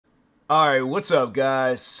Alright, what's up,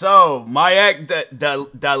 guys? So, Mayak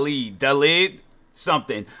Dalid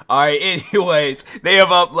something. Alright, anyways, they have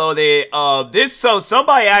uploaded this. So,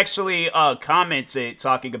 somebody actually commented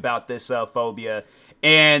talking about this phobia.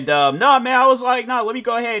 And, no, man, I was like, no, let me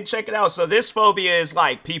go ahead and check it out. So, this phobia is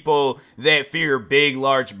like people that fear big,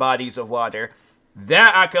 large bodies of water.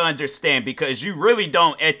 That I can understand, because you really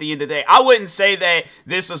don't, at the end of the day. I wouldn't say that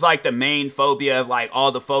this is like the main phobia of like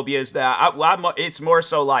all the phobias that it's more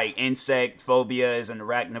so like insect phobias and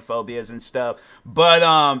arachnophobias and stuff. But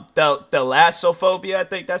the Thalassophobia, I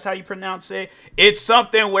think that's how you pronounce it. It's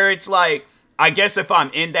something where it's like, I guess if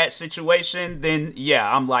I'm in that situation, then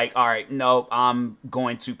yeah, I'm like, all right, no, I'm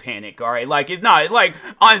going to panic. All right, like if not, like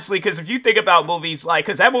honestly, because if you think about movies, like,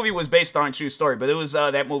 because that movie was based on a true story, but it was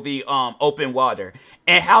that movie, Open Water,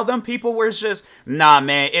 and how them people were just, nah,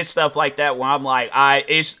 man, it's stuff like that where I'm like, I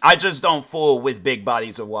just don't fool with big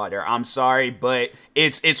bodies of water. I'm sorry, but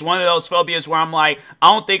it's one of those phobias where I'm like,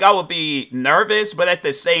 I don't think I would be nervous, but at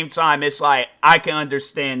the same time, it's like, I can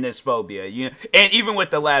understand this phobia, you know? And even with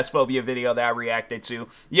the last phobia video that I reacted to,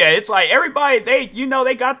 yeah, it's like, everybody,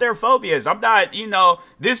 they got their phobias. I'm not,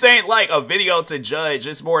 this ain't like a video to judge.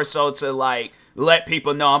 It's more so to like, let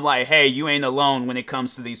people know, I'm like, hey, you ain't alone when it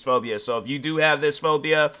comes to these phobias. So if you do have this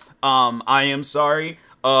phobia, I am sorry.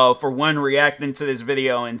 For one, reacting to this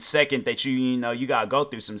video, and second, that you gotta go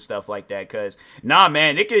through some stuff like that, because nah,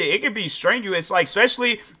 man, it could be strenuous, like,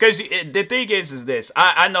 especially because the thing is this,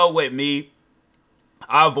 I know with me,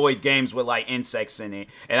 I avoid games with like insects in it,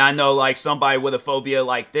 and I know like somebody with a phobia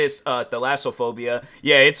like this, Thalassophobia,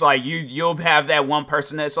 yeah, it's like you'll have that one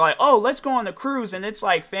person that's like, oh, let's go on a cruise, and it's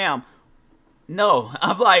like, fam, no,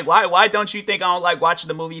 I'm like, why don't you think I don't like watching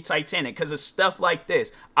the movie Titanic? Because of stuff like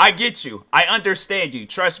this. I get you. I understand you.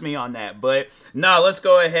 Trust me on that. But, no, let's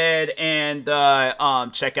go ahead and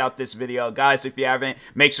check out this video. Guys, if you haven't,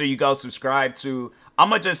 make sure you go subscribe to, I'm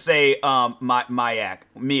going to just say Miak.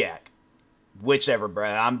 Whichever,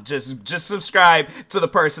 bruh. I'm just subscribe to the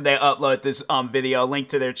person that uploaded this video. Link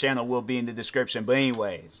to their channel will be in the description. But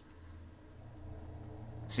anyways.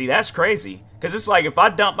 See, that's crazy. Because it's like, if I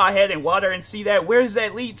dump my head in water and see that, where does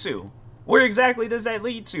that lead to? Where exactly does that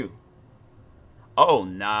lead to? Oh,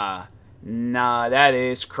 nah. Nah, that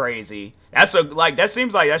is crazy. That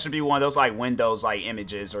seems like that should be one of those, like, Windows, like,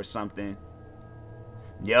 images or something.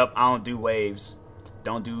 Yep, I don't do waves.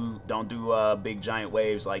 Don't do big, giant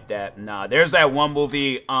waves like that. Nah, there's that one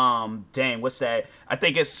movie, dang, what's that? I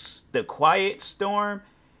think it's The Quiet Storm.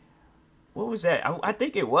 What was that? I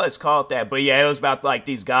think it was called that. But yeah, it was about like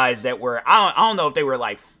these guys that were, I don't know if they were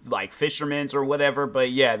like fishermen or whatever,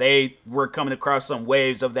 but yeah, they were coming across some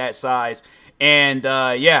waves of that size, and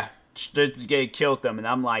yeah, just killed them. And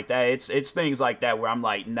I'm like, that it's things like that where I'm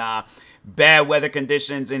like, nah, bad weather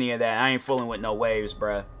conditions, any of that, I ain't fooling with no waves,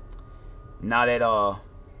 bruh. Not at all.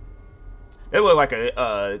 They look like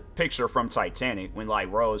a picture from Titanic when like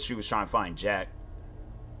Rose, she was trying to find Jack.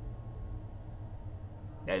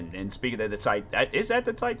 And speaking of the Titanic, is that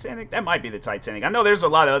the Titanic? That might be the Titanic. I know there's a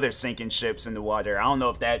lot of other sinking ships in the water. I don't know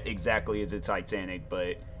if that exactly is the Titanic,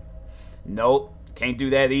 but nope, can't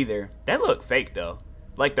do that either. That look fake though,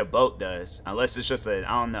 like the boat does, unless it's just I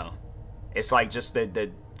don't know. It's like just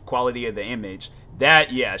the quality of the image.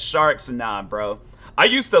 That, yeah, sharks, nah, bro. I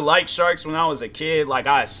used to like sharks when I was a kid, like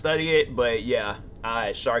I studied it, but yeah,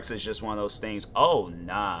 sharks is just one of those things. Oh,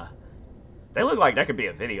 nah. They look like that could be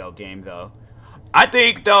a video game though. I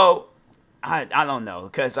think, though, I don't know,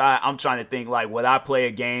 because I'm trying to think, like, would I play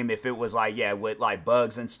a game if it was, like, yeah, with, like,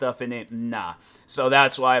 bugs and stuff in it? Nah. So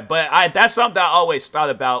that's why, but that's something I always thought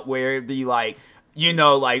about, where it'd be, like,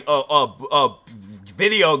 like, a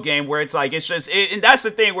video game where it's, like, it's just, and that's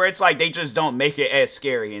the thing, where it's, like, they just don't make it as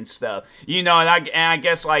scary and stuff, and I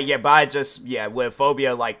guess, like, yeah, but with a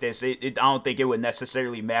phobia like this, I don't think it would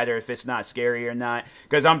necessarily matter if it's not scary or not,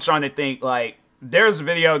 because I'm trying to think, like, there's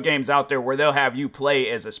video games out there where they'll have you play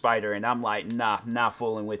as a spider, and I'm like, nah, not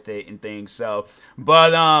fooling with it and things. So,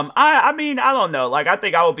 but I mean, I don't know. Like, I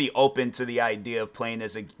think I would be open to the idea of playing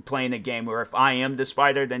a game where if I am the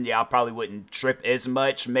spider, then yeah, I probably wouldn't trip as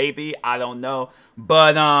much. Maybe, I don't know.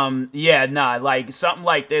 But yeah, nah, like something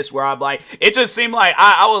like this where I'm like, it just seemed like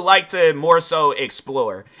I would like to more so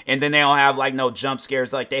explore, and then they don't have like no jump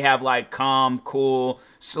scares. Like they have like calm, cool,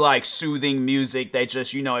 like soothing music that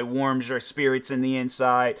just, it warms your spirits in the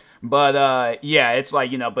inside. But yeah, it's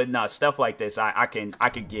like, but no, stuff like this, I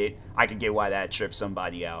could get why that trips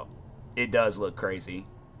somebody out. It does look crazy.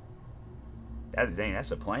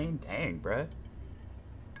 That's a plane? Dang, bruh.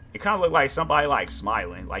 It kind of looked like somebody like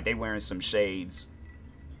smiling, like they wearing some shades.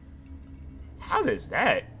 How does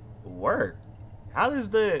that work? How does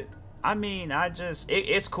the I mean,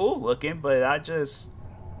 it's cool looking, but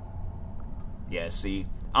yeah, see,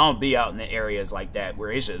 I don't be out in the areas like that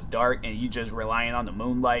where it's just dark and you just relying on the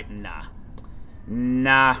moonlight.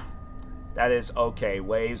 Nah, that is okay.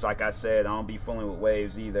 Waves, like I said, I don't be fooling with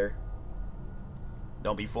waves either.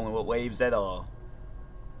 Don't be fooling with waves at all.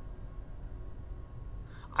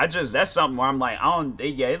 That's something where I'm like,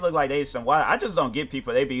 yeah, it look like they some water. I just don't get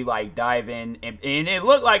people. They be like diving, and it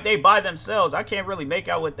looked like they by themselves. I can't really make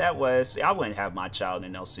out what that was. See, I wouldn't have my child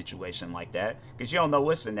in no situation like that, because you don't know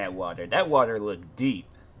what's in that water. That water look deep.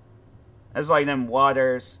 That's like them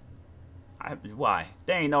waters. Why?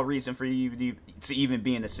 There ain't no reason for you to even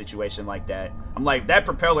be in a situation like that. I'm like, if that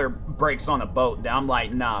propeller breaks on a boat, I'm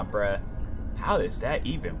like, nah, bruh. How does that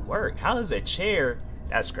even work? How does a chair...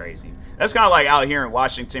 That's crazy. That's kind of like out here in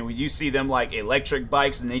Washington when you see them like electric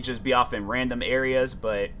bikes and they just be off in random areas.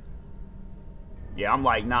 But yeah, I'm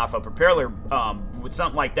like, nah, if a propeller with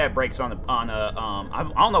something like that breaks on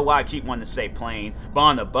I don't know why I keep wanting to say plane, but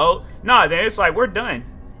on a boat, nah, then it's like we're done.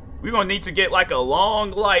 We're gonna need to get like a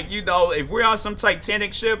long, like, you know, if we're on some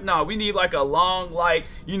Titanic ship, no, we need like a long, like,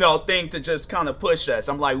 you know, thing to just kind of push us.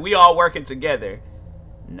 I'm like, we all working together.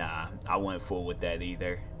 Nah, I wouldn't fool with that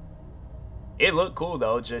either. It looked cool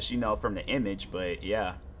though, just, you know, from the image, but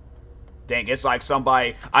yeah. Dang, it's like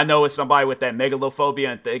somebody, I know it's somebody with that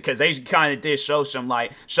megalophobia, because they kind of did show some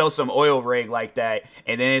oil rig like that,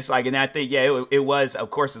 and then it's like, and I think, yeah, it was,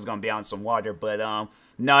 of course it's gonna be on some water, but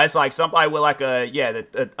no, it's like somebody with like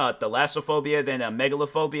the Thalassophobia, then a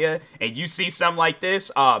megalophobia, and you see something like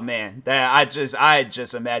this, oh man, that I just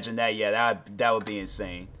imagine that, yeah, that would be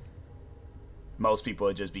insane. Most people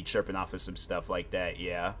would just be tripping off of some stuff like that,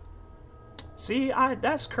 yeah. See,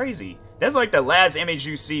 that's crazy. That's like the last image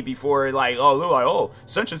you see before, like, oh, they're like, oh,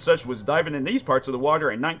 such and such was diving in these parts of the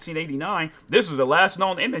water in 1989. This is the last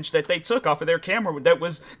known image that they took off of their camera that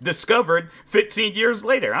was discovered 15 years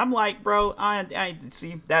later. I'm like, bro, I ain't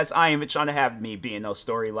trying to have me be in no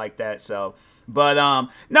story like that, so. But,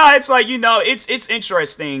 no, it's like, you know, it's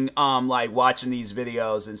interesting, like, watching these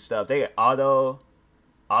videos and stuff. They get autophobia,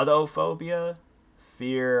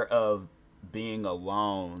 fear of being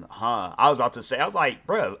alone, huh? I was about to say, I was like,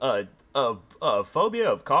 bro, a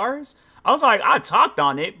phobia of cars? I was like, I talked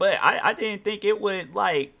on it, but I didn't think it would,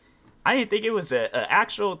 like, I didn't think it was a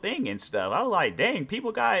actual thing and stuff. I was like, dang,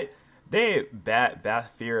 people got, bad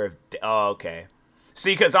fear of, oh, okay.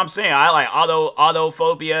 See, because I'm saying, I like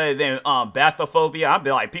autophobia and then bathophobia. I'd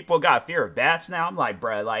be like, people got fear of bats now. I'm like,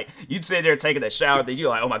 bruh, like, you'd sit there taking a shower, then you're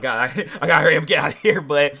like, oh my god, I gotta hurry up, get out of here.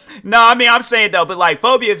 But, no, I mean, I'm saying, though, but like,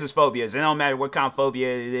 phobias is phobias. It don't matter what kind of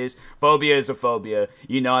phobia it is. Phobia is a phobia,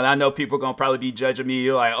 you know, and I know people gonna probably be judging me.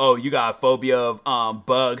 You're like, oh, you got a phobia of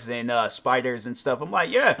bugs and spiders and stuff. I'm like,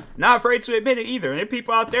 yeah, not afraid to admit it either. And there are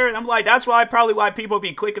people out there, and I'm like, that's probably why people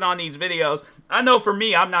be clicking on these videos. I know for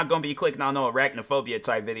me, I'm not gonna be clicking on no arachnophobia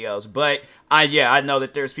type videos, but I know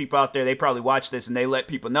that there's people out there, they probably watch this and they let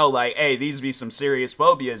people know, like, hey, these be some serious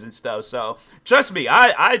phobias and stuff. So trust me,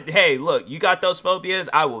 hey, look, you got those phobias,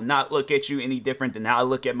 I will not look at you any different than how I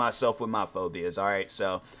look at myself with my phobias. All right,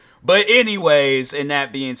 so, but anyways, and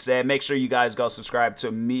that being said, make sure you guys go subscribe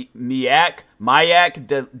to Dalid,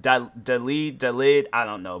 I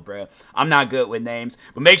don't know, bro. I'm not good with names,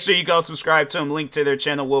 but make sure you go subscribe to them. Link to their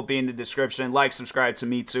channel will be in the description. Like, subscribe to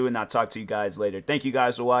me too, and I'll talk to you guys later. Thank you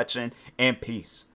guys for watching, and peace.